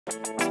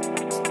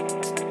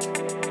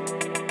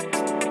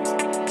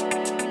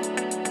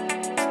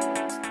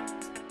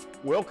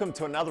Welcome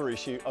to another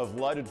issue of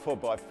Loaded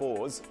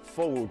 4x4's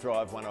 4-Wheel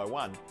Drive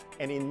 101.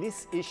 And in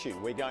this issue,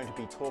 we're going to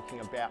be talking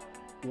about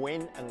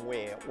when and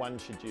where one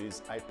should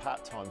use a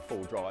part-time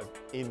 4-wheel drive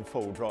in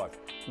 4-wheel drive.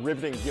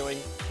 Riveting viewing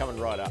coming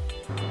right up.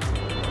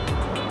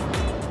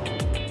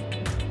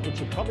 It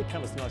should probably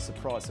come as no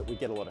surprise that we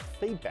get a lot of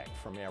feedback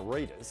from our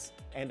readers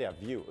and our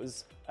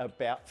viewers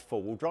about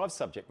 4-wheel drive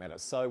subject matter.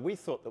 So we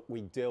thought that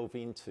we'd delve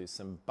into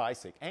some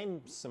basic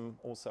and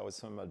also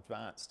some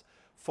advanced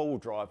 4-wheel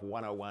drive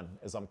 101,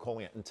 as I'm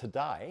calling it. And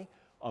today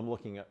I'm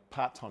looking at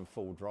part-time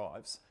 4-wheel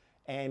drives,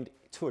 and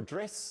to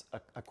address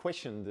a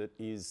question that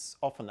is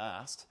often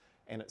asked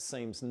and it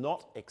seems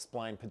not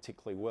explained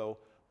particularly well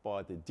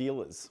by the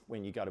dealers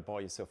when you go to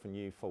buy yourself a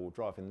new 4-wheel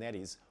drive, and that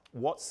is,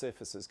 what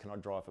surfaces can I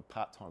drive a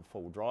part-time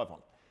 4-wheel drive on?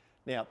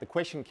 Now, the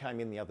question came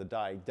in the other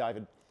day,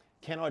 David,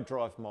 can I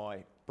drive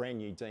my brand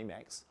new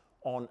D-MAX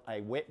on a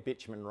wet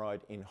bitumen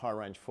road in high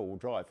range 4-wheel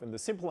drive? And the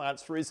simple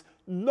answer is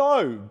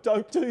no,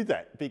 don't do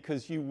that,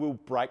 because you will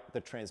break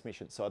the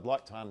transmission. So I'd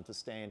like to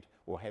understand,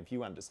 or have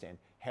you understand,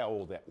 how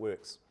all that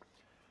works.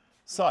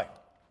 So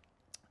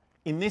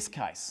in this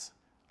case,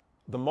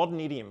 the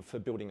modern idiom for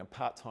building a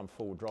part-time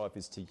 4-wheel drive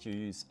is to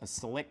use a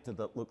selector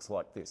that looks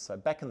like this. So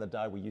back in the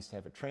day, we used to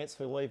have a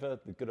transfer lever,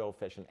 the good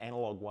old-fashioned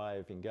analog way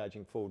of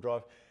engaging 4-wheel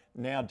drive.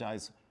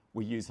 Nowadays,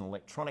 we use an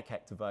electronic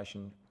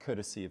activation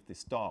courtesy of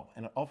this dial,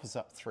 and it offers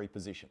up 3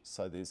 positions.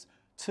 So there's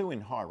 2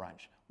 in high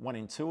range, 1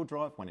 in 2-wheel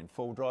drive, 1 in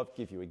 4-wheel drive,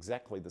 give you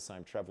exactly the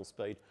same travel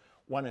speed.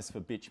 1 is for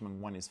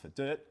bitumen, 1 is for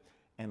dirt,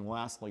 and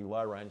lastly,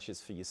 low range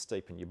is for your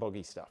steep and your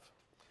boggy stuff.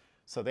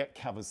 So that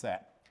covers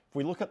that. If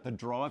we look at the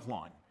drive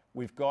line,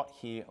 we've got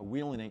here a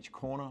wheel in each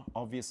corner,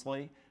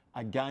 obviously.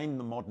 Again,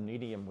 the modern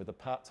idiom with a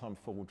part-time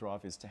 4-wheel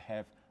drive is to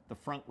have the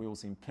front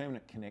wheels in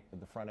permanent connect with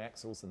the front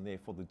axles and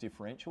therefore the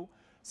differential.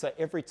 So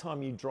every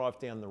time you drive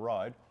down the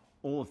road,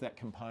 all of that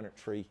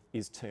componentry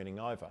is turning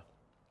over.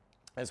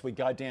 As we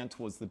go down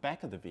towards the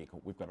back of the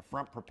vehicle, we've got a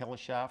front propeller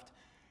shaft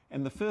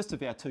and the first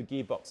of our 2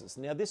 gearboxes.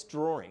 Now this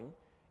drawing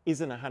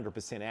isn't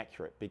 100%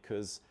 accurate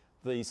because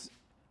these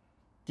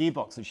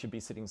gearboxes should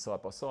be sitting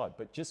side by side,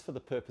 but just for the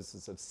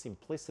purposes of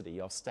simplicity,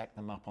 I've stacked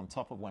them up on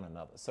top of one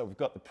another. So we've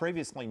got the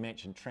previously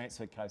mentioned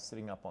transfer case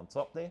sitting up on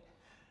top there,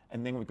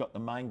 and then we've got the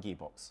main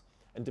gearbox.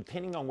 And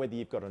depending on whether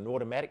you've got an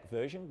automatic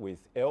version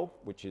with L,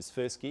 which is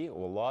first gear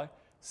or low,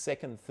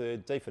 second,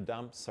 third, D for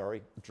dumb,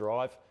 sorry,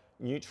 drive,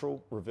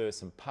 neutral,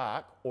 reverse and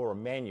park, or a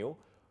manual,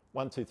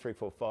 1, 2, 3,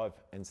 4, 5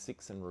 and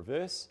 6 in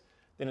reverse.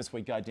 Then as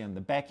we go down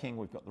the back end,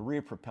 we've got the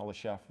rear propeller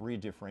shaft, rear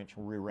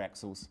differential, rear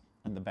axles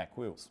and the back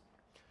wheels.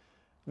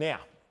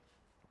 Now,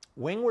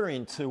 when we're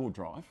in 2-wheel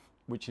drive,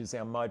 which is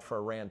our mode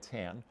for around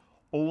town,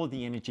 all of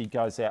the energy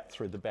goes out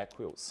through the back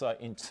wheels. So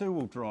in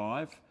 2-wheel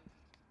drive,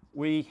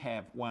 we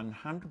have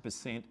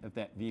 100% of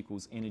that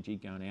vehicle's energy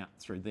going out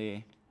through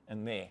there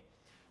and there.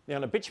 Now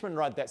on a bitumen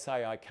road, that's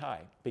A-OK,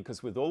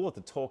 because with all of the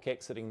torque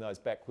exiting those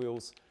back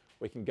wheels,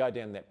 we can go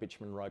down that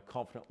bitumen road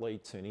confidently,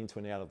 turn into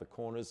and out of the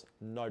corners,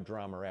 no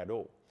drama at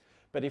all.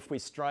 But if we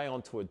stray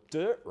onto a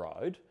dirt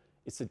road,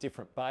 it's a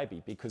different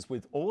baby, because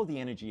with all of the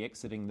energy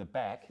exiting the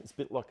back, it's a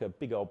bit like a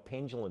big old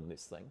pendulum,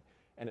 this thing,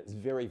 and it's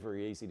very,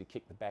 very easy to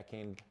kick the back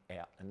end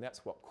out, and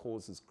that's what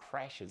causes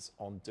crashes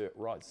on dirt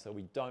roads, so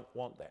we don't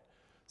want that.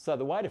 So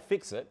the way to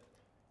fix it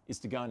is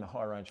to go into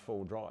high range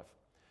 4-wheel drive.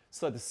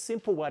 So the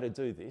simple way to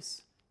do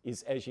this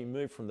is, as you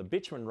move from the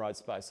bitumen road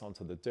space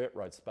onto the dirt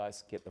road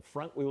space, get the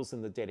front wheels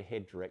in the dead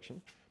ahead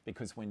direction,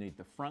 because we need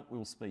the front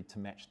wheel speed to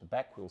match the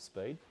back wheel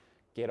speed.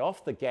 Get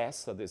off the gas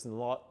so there's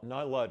no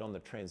load on the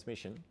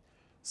transmission.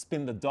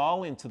 Spin the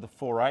dial into the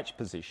 4H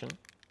position,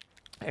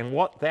 and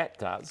what that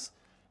does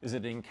is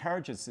it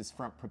encourages this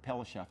front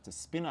propeller shaft to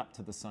spin up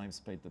to the same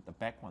speed that the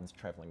back one's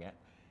travelling at,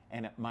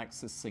 and it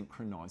makes a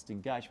synchronised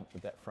engagement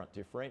with that front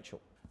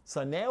differential.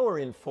 So now we're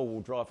in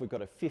 4-wheel drive, we've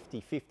got a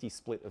 50-50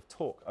 split of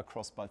torque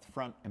across both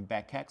front and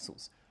back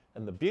axles.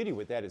 And the beauty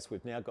with that is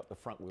we've now got the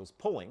front wheels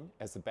pulling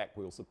as the back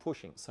wheels are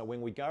pushing. So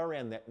when we go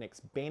around that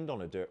next bend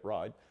on a dirt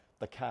road,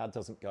 the car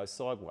doesn't go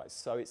sideways.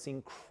 So it's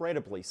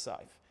incredibly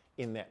safe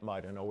in that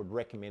mode, and I would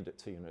recommend it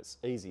to you, and it's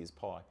easy as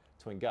pie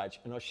to engage.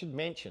 And I should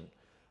mention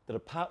that a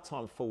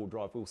part-time 4-wheel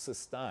drive will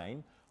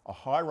sustain a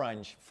high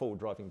range 4-wheel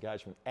drive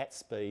engagement at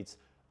speeds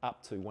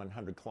up to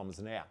 100 kilometres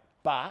an hour.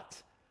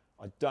 But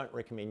I don't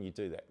recommend you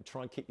do that.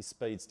 Try and keep your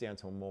speeds down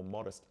to a more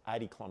modest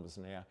 80 kilometres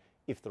an hour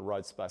if the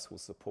road space will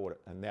support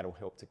it, and that'll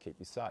help to keep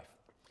you safe.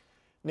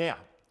 Now,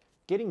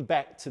 getting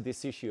back to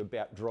this issue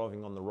about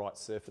driving on the right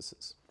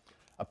surfaces.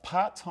 A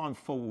part-time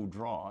 4-wheel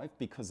drive,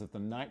 because of the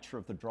nature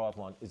of the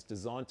driveline, is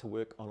designed to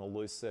work on a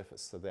loose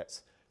surface. So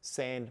that's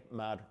sand,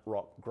 mud,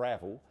 rock,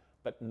 gravel,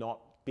 but not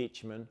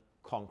bitumen,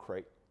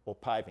 concrete or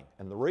paving.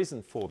 And the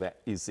reason for that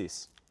is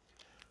this.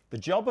 The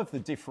job of the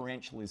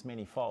differential is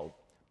manifold,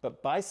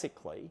 but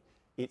basically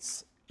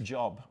its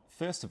job,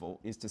 first of all,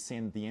 is to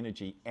send the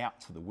energy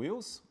out to the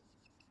wheels.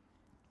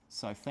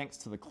 So thanks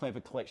to the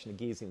clever collection of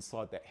gears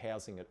inside that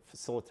housing, it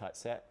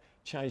facilitates that,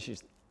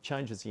 changes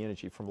the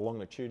energy from a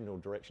longitudinal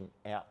direction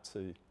out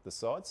to the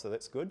side, so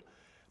that's good.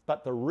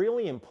 But the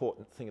really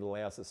important thing it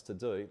allows us to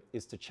do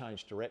is to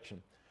change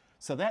direction.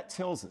 So that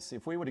tells us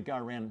if we were to go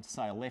around,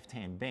 say, a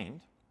left-hand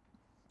bend,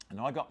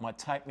 and I got my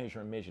tape measure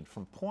and measured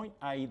from point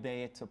A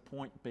there to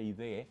point B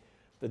there,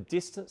 the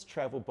distance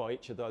travelled by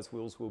each of those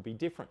wheels will be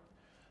different.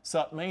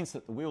 So it means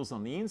that the wheels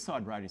on the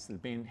inside radius of the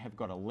bend have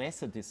got a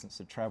lesser distance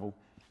to travel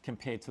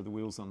compared to the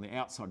wheels on the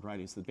outside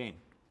radius of the bend.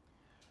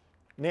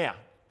 Now,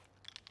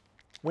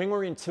 when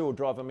we're in two-wheel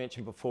drive, I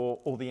mentioned before,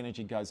 all the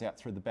energy goes out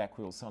through the back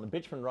wheels. So on a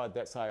bitumen road,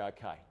 that's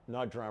A-OK,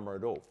 no drama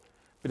at all.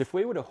 But if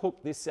we were to hook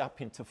this up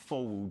into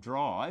four-wheel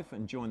drive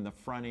and join the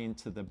front end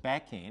to the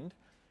back end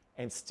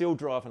and still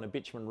drive on a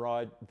bitumen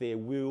road, there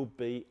will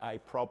be a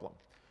problem.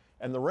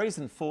 And the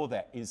reason for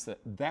that is that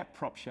that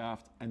prop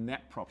shaft and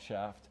that prop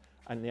shaft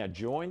are now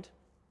joined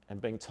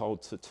and being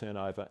told to turn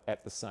over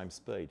at the same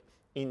speed.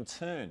 In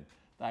turn,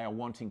 they are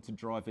wanting to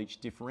drive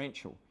each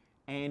differential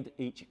and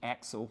each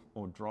axle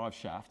or drive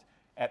shaft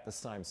at the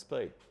same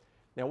speed.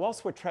 Now,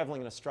 whilst we're travelling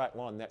in a straight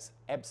line, that's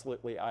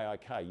absolutely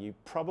A-OK. You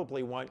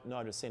probably won't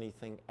notice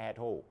anything at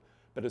all.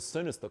 But as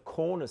soon as the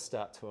corners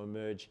start to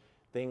emerge,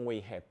 then we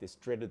have this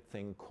dreaded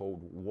thing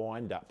called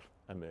wind-up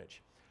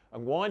emerge.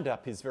 And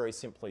wind-up is very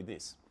simply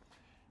this.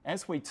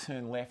 As we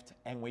turn left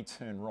and we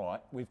turn right,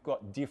 we've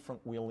got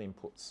different wheel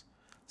inputs.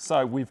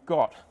 So we've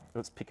got,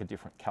 let's pick a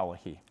different colour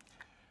here.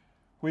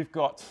 We've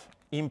got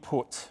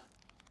input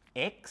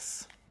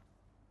X,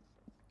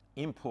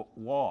 input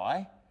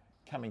Y,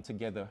 coming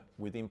together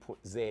with input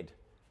Z,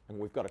 and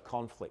we've got a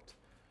conflict.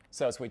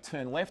 So as we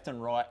turn left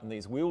and right and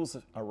these wheels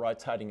are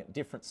rotating at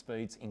different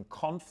speeds in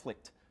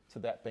conflict to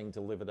that being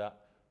delivered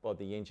up by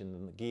the engine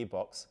and the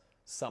gearbox,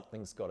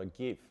 something's got to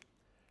give.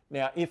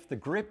 Now, if the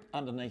grip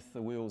underneath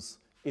the wheels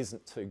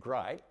isn't too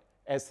great,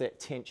 as that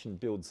tension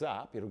builds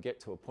up, it'll get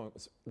to a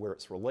point where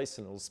it's released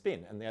and it'll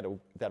spin, and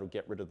that'll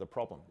get rid of the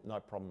problem, no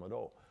problem at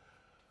all.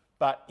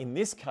 But in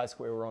this case,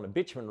 where we're on a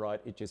bitumen road,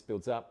 it just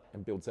builds up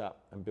and builds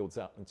up and builds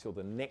up until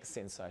the next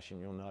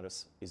sensation you'll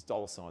notice is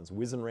dollar signs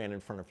whizzing around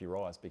in front of your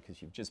eyes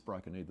because you've just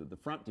broken either the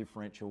front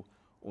differential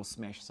or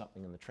smashed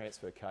something in the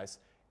transfer case,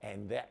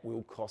 and that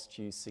will cost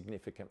you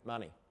significant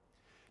money.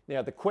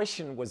 Now, the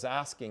question was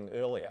asking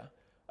earlier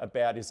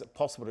about is it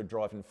possible to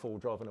drive in full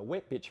drive on a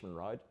wet bitumen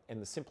road,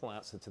 and the simple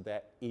answer to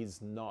that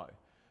is no,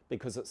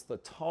 because it's the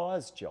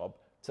tyre's job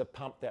to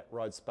pump that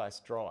road space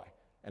dry.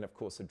 And of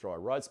course, a dry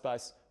road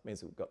space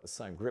means we've got the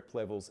same grip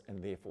levels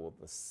and therefore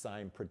the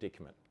same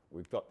predicament.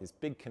 We've got this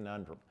big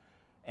conundrum,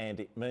 and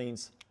it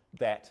means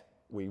that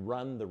we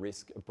run the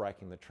risk of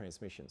breaking the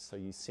transmission, so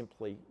you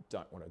simply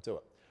don't want to do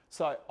it.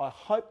 So I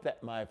hope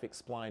that may have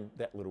explained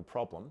that little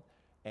problem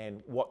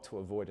and what to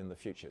avoid in the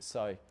future.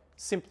 So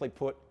simply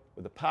put,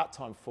 with a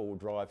part-time four-wheel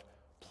drive,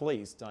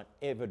 please don't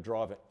ever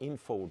drive it in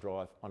four-wheel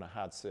drive on a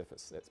hard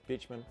surface. That's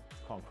bitumen,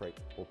 concrete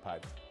or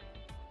pavement.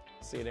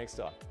 See you next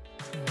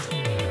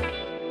time.